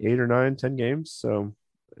last like 8 or 9, 10 games. So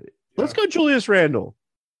let's go Julius Randle.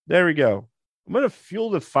 There we go. I'm going to fuel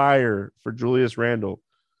the fire for Julius Randle.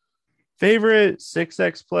 Favorite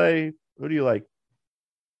 6X play? Who do you like?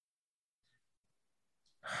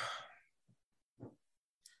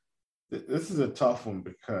 This is a tough one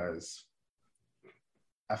because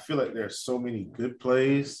I feel like there's so many good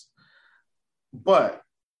plays, but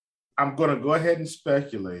I'm going to go ahead and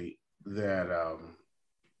speculate that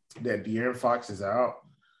that De'Aaron Fox is out.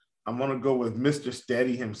 I'm going to go with Mr.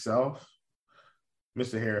 Steady himself,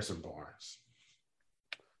 Mr. Harrison Barnes.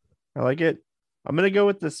 I like it. I'm going to go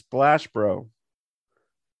with the Splash Bro.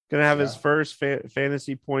 Going to have his first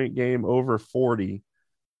fantasy point game over 40.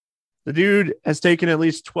 The dude has taken at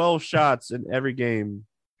least 12 shots in every game.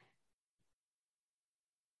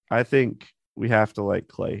 I think we have to like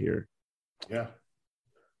Clay here. Yeah.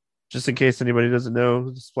 Just in case anybody doesn't know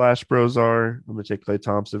who the Splash Bros are, I'm going to take Klay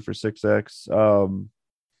Thompson for 6X.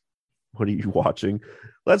 What are you watching?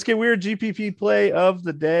 Let's get weird. GPP play of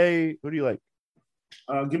the day. Who do you like?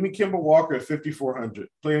 Give me Kemba Walker at 5,400.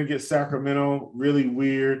 Playing against Sacramento, really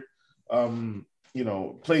weird.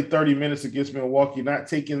 Played 30 minutes against Milwaukee, not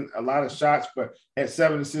taking a lot of shots, but had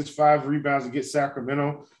 7 assists, 5 rebounds against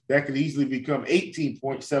Sacramento. That could easily become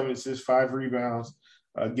 18.7 assists, 5 rebounds.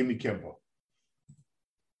 Give me Kemba.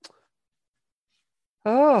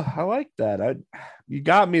 Oh, I like that. You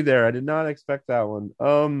got me there. I did not expect that one.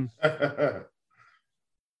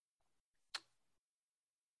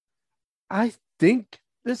 I think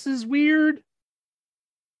this is weird.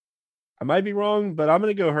 I might be wrong, but I'm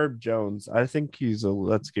going to go Herb Jones. I think he's a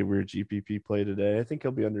let's get weird GPP play today. I think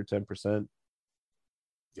he'll be under 10%.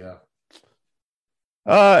 Yeah.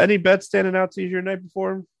 Any bets standing out to you your night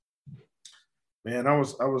before? Man, I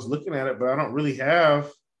was looking at it, but I don't really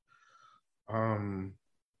have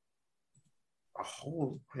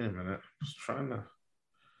wait a minute. I was trying to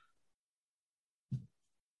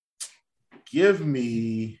give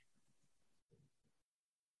me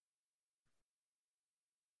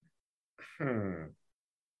You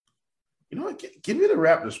know what? Give me the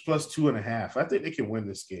Raptors plus 2.5. I think they can win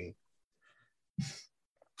this game.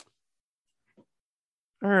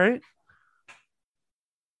 All right.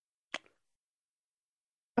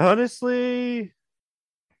 Honestly,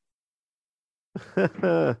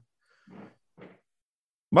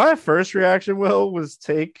 my first reaction, Will, was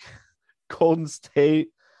take Golden State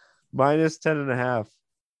minus 10.5.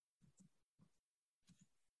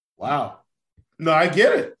 Wow. No, I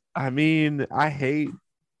get it. I mean, I hate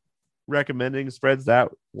recommending spreads that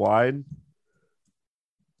wide.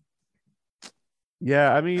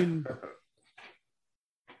 Yeah, I mean,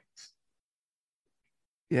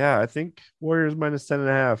 yeah, I think Warriors minus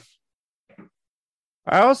 10.5.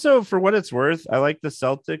 I also, for what it's worth, I like the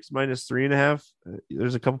Celtics minus 3.5.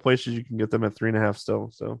 There's a couple places you can get them at 3.5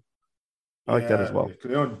 still, so I like that as well.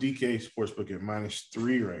 They're on DK Sportsbook at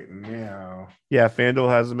 -3 right now. Yeah, FanDuel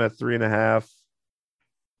has them at 3.5.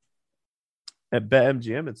 At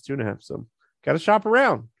BetMGM, it's 2.5. So got to shop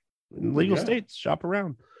around in legal states. Shop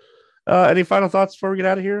around. Any final thoughts before we get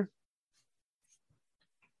out of here?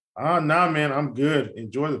 Nah, man, I'm good.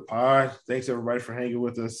 Enjoy the pod. Thanks everybody for hanging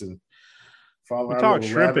with us and following. We talk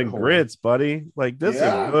shrimp and grits, buddy. Like this is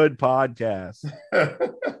a good podcast.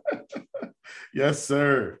 Yes,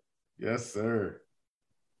 sir. Yes, sir.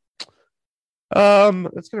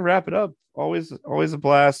 That's gonna wrap it up. Always a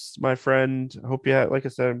blast, my friend. Hope you had, like I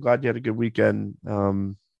said, I'm glad you had a good weekend.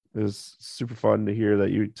 It was super fun to hear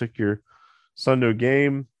that you took your son to a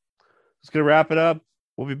game. It's gonna wrap it up.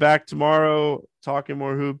 We'll be back tomorrow talking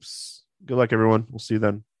more hoops. Good luck, everyone. We'll see you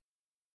then.